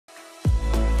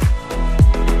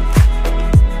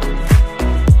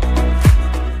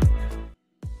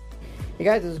Hey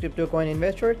guys, this is Crypto Coin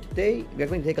Investor. Today we are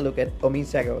going to take a look at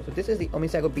OMISEGO. So this is the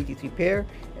OMISEGO BT3 pair,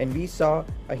 and we saw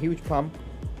a huge pump.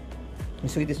 You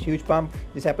see this huge pump.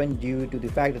 This happened due to the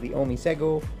fact that the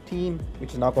OMISEGO team,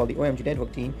 which is now called the OMG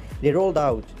network team, they rolled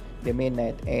out their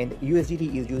mainnet, and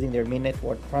USDT is using their mainnet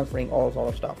for transferring all sort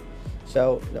of stuff.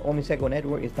 So the OMISEGO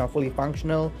network is now fully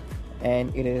functional,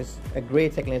 and it is a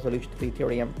great second layer solution to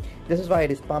Ethereum. This is why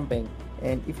it is pumping,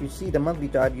 and if you see the monthly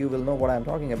chart, you will know what I'm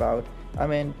talking about. I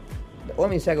mean, the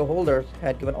OMISEGO holders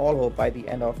had given all hope by the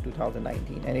end of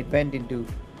 2019, and it went into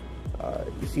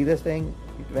you see this thing,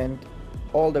 it went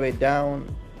all the way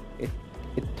down. It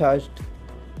touched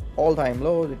all-time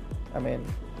lows. I mean,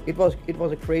 it was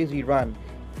a crazy run.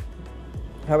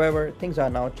 However, things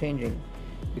are now changing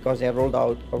because they have rolled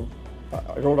out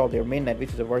their mainnet,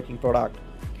 which is a working product.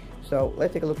 So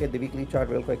let's take a look at the weekly chart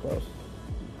real quick, close.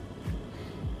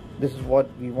 This is what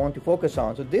we want to focus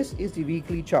on. So this is the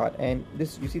weekly chart, and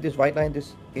this, you see this white line,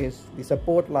 this is the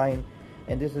support line,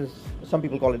 and this is, some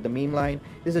people call it the meme line.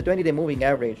 This is a 20-day moving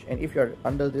average, and if you're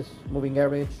under this moving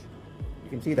average, you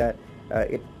can see that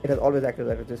it has always acted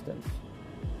as resistance.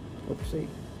 Oopsie.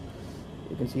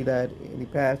 You can see that in the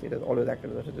past it has always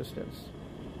acted as resistance.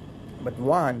 But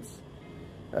once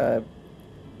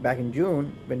back in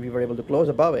June, when we were able to close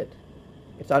above it,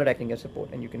 it started acting as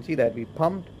support, and you can see that we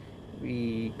pumped,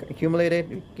 we accumulated,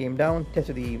 we came down,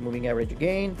 tested the moving average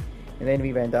again, and then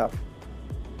we went up.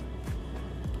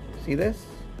 See this?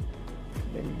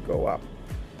 Then you go up.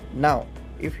 Now,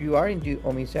 if you are into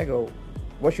OMISEGO,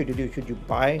 what should you do? Should you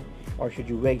buy or should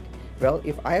you wait? Well,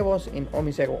 if I was in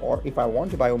OMISEGO, or if I want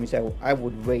to buy OMISEGO, I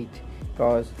would wait,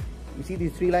 because you see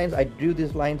these three lines. I drew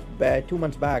these lines 2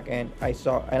 months back, and I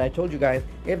told you guys,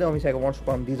 if the OMISEGO wants to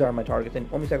pump, these are my targets, and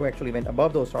OMISEGO actually went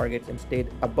above those targets and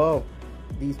stayed above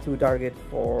these two targets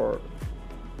for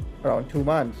around 2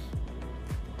 months,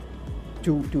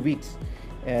 two weeks.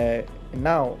 And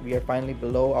now we are finally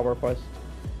below our first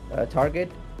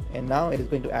target, and now it is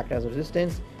going to act as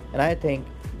resistance, and I think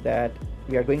that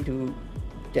we are going to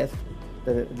test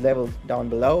the levels down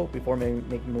below before making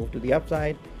a move to the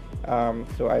upside.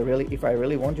 So if I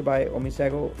really want to buy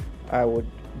OMISEGO, I would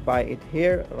buy it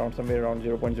here around somewhere around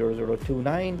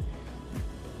 0.0029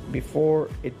 before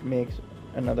it makes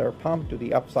another pump to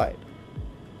the upside.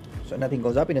 So nothing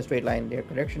goes up in a straight line. Their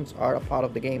corrections are a part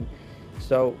of the game.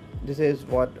 So this is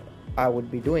what I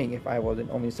would be doing if I was in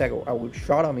OMISEGO. I would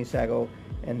short OMISEGO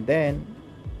and then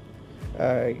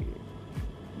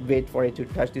wait for it to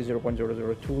touch the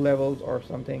 0.002 levels or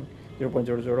something,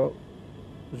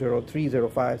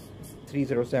 0.000305,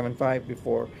 3075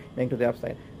 before going to the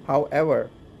upside. However,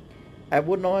 I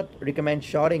would not recommend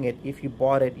shorting it if you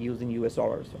bought it using US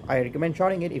dollars. I recommend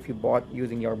shorting it if you bought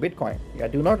using your Bitcoin. I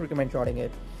do not recommend shorting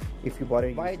it if you bought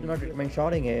it. Why I do not recommend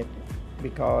shorting it?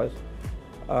 Because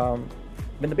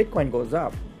when the Bitcoin goes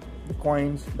up, the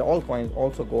altcoins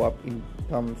also go up in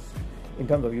terms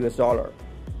of US dollar.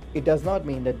 It does not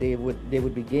mean that they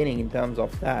would be gaining in terms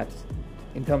of stats.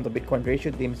 In terms of Bitcoin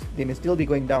ratio, they may still be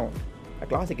going down. A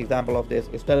classic example of this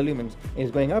is Stellar Lumens. It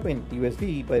is going up in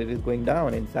USD, but it is going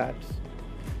down in sats.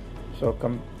 So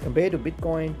compared to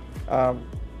Bitcoin,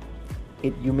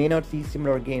 you may not see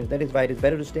similar gains. That is why it is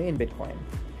better to stay in Bitcoin.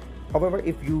 However,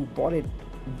 if you bought it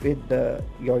with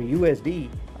your USD,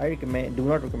 I do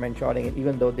not recommend shorting it,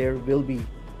 even though there will be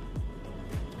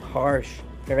harsh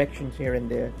corrections here and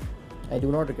there. I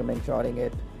do not recommend shorting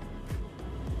it.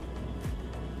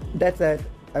 That said,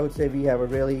 I would say we have a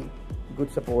really good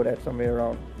support at somewhere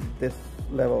around this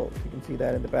level. You can see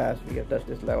that in the past we have touched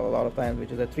this level a lot of times,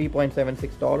 which is at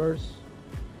 $3.76.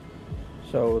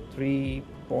 So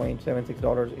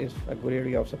 $3.76 is a good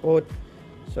area of support,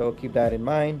 so keep that in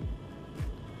mind.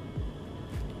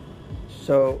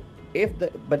 So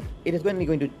but it is only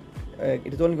going to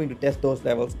test those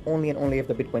levels only and only if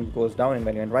the Bitcoin goes down in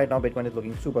value, and right now Bitcoin is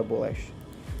looking super bullish,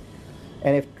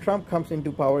 and if Trump comes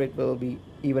into power, it will be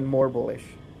even more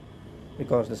bullish,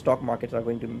 because the stock markets are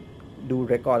going to do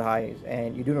record highs,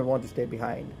 and you do not want to stay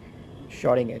behind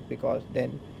shorting it, because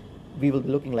then we will be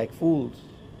looking like fools.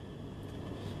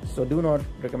 So do not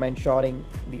recommend shorting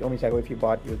the OMISEGO if you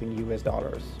bought using US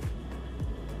dollars.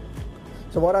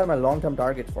 So what are my long-term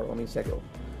targets for OMISEGO?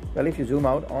 Well, if you zoom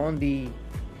out on the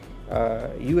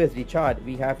USD chart,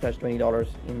 we have touched $20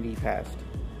 in the past.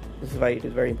 This is why it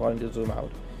is very important to zoom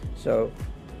out. So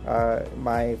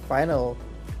my final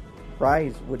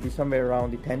price would be somewhere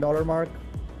around the $10 mark,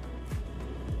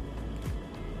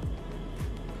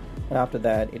 and after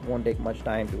that it won't take much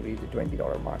time to reach the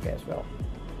 $20 mark as well.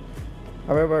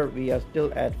 However, we are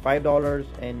still at $5,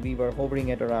 and we were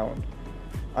hovering at around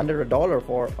under $1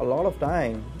 for a lot of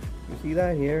time. You see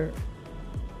that here?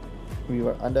 We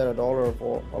were under a dollar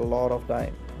for a lot of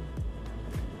time.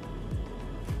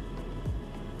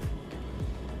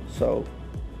 So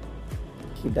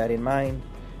keep that in mind.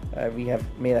 We have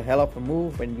made a hell of a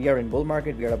move. When we are in bull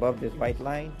market, we are above this white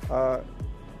line.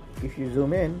 If you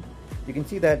zoom in, you can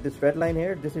see that this red line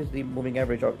here, this is the moving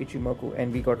average of Ichimoku,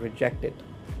 and we got rejected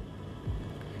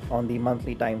on the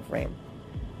monthly time frame.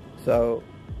 So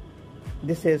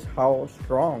this is how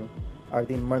strong are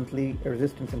the monthly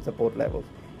resistance and support levels.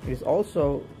 It is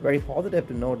also very positive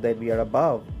to note that we are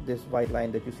above this white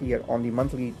line that you see here on the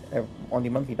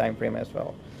monthly time frame as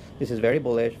well. This is very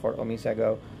bullish for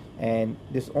OMISEGO, and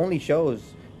this only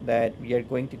shows that we are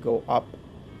going to go up.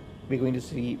 We're going to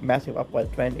see massive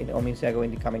upward trend in OMISEGO in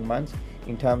the coming months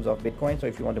in terms of Bitcoin. So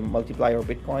if you want to multiply your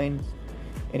Bitcoins,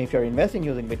 and if you're investing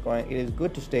using Bitcoin, it is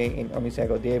good to stay in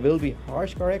OMISEGO. There will be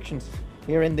harsh corrections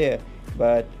here and there,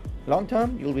 but long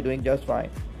term you'll be doing just fine.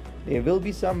 There will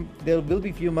be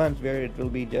few months where it will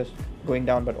be just going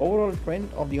down, but overall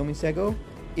trend of the OMISEGO,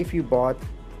 if you bought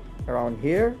around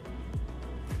here,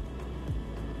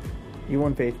 you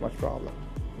won't face much problem.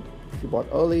 If you bought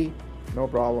early, no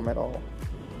problem at all.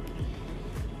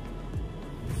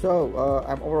 So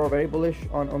I'm overall very bullish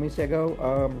on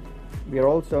OMISEGO. We are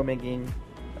also making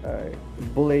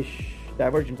bullish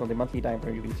divergence on the monthly time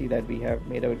frame. You can see that we have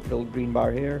made a little green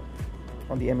bar here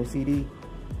on the MACD.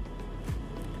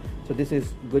 So this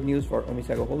is good news for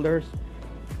OMISEGO holders.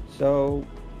 So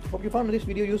hope you found this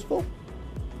video useful,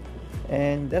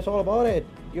 and that's all about it.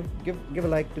 Give a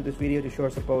like to this video to show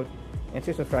support, and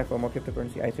stay subscribed for more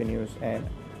cryptocurrency ICO news and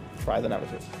price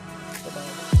analysis.